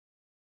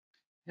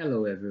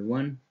Hello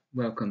everyone,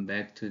 welcome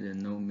back to the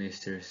No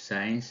Mr.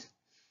 Science.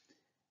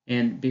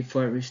 And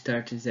before we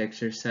start this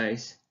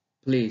exercise,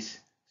 please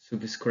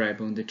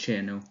subscribe on the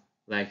channel,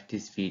 like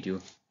this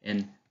video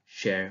and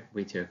share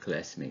with your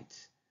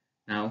classmates.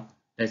 Now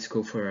let's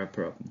go for our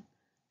problem.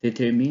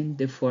 Determine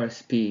the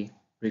force P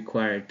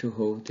required to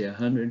hold the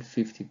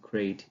 150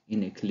 crate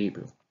in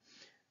equilibrium.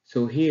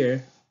 So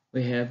here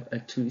we have a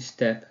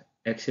two-step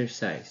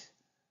exercise.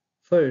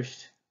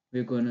 First,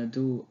 we're gonna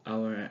do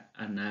our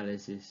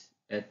analysis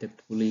at the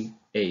pulley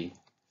A.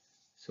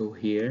 So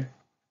here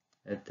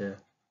at the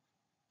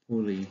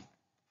pulley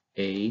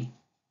A,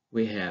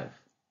 we have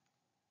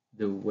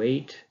the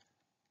weight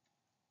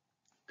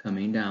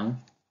coming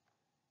down,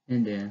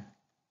 and then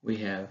we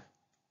have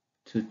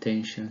two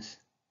tensions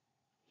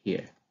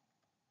here.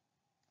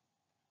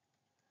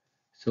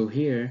 So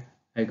here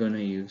I'm gonna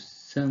use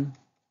sum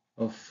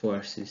of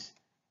forces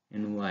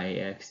and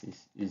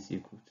y-axis is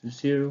equal to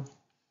 0.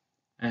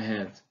 I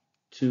have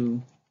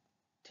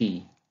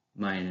 2t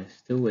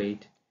minus the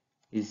weight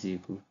is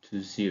equal to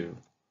 0.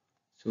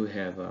 So we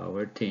have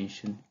our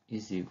tension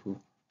is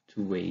equal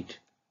to weight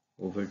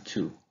over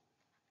 2.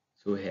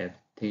 So we have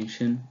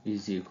tension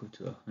is equal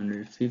to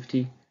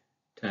 150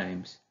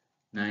 times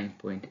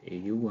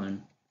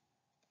 9.81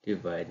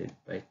 divided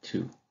by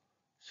 2.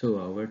 So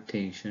our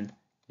tension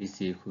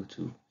is equal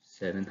to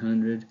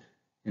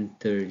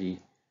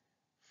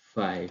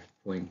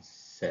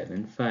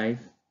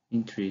 735.75.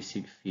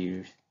 Intrinsic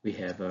figures, we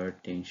have our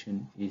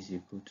tension is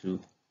equal to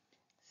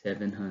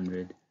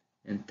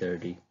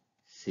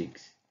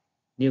 736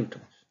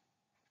 newtons.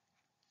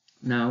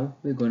 Now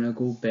we're gonna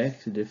go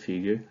back to the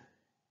figure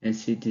and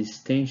see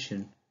this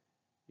tension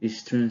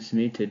is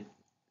transmitted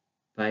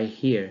by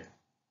here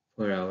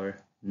for our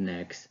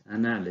next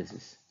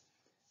analysis.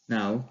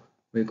 Now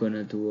we're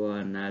gonna do our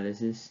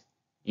analysis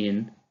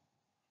in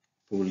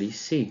pulley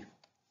C.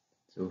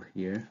 So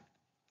here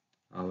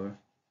our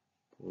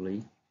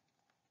pulley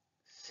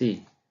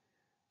C.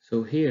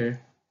 So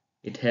here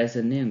it has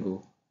an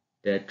angle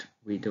that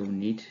we don't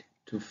need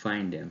to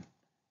find them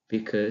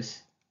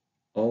because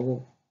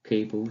all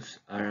cables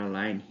are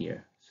aligned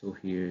here. So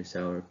here is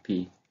our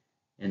P,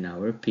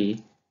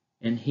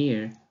 and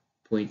here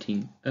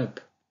pointing up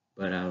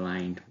but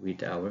aligned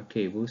with our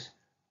cables,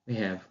 we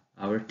have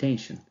our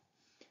tension.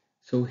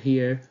 So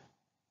here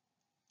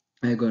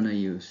I'm gonna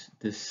use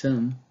the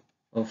sum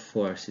of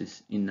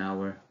forces in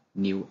our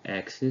new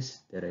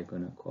axis that I'm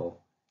gonna call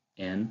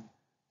N.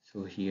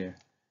 So here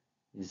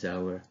is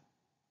our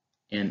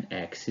N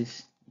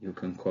axis. You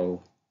can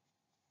call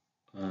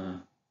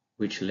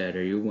which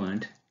letter you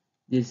want,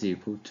 is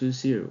equal to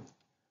 0.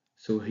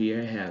 So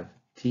here I have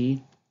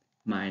T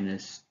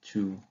minus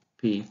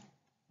 2P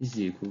is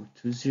equal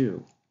to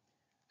 0.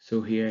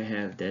 So here I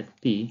have that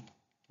P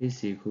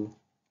is equal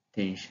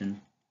tension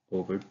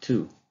over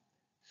 2.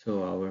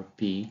 So our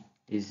P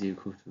is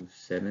equal to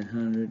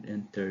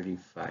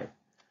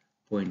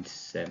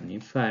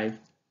 735.75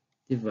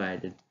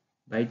 divided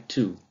by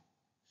 2.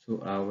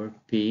 So our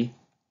P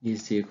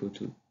is equal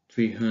to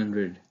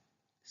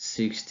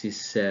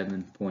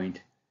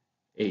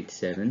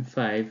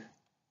 367.875.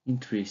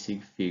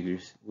 Intrinsic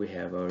figures, we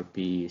have our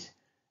P is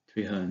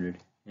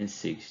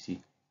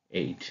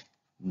 368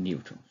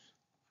 newtons.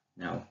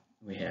 Now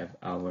we have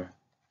our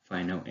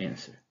final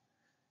answer.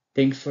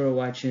 Thanks for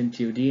watching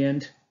until the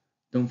end.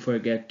 Don't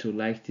forget to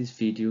like this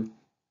video,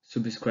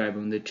 subscribe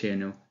on the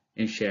channel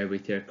and share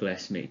with your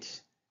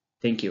classmates.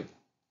 Thank you.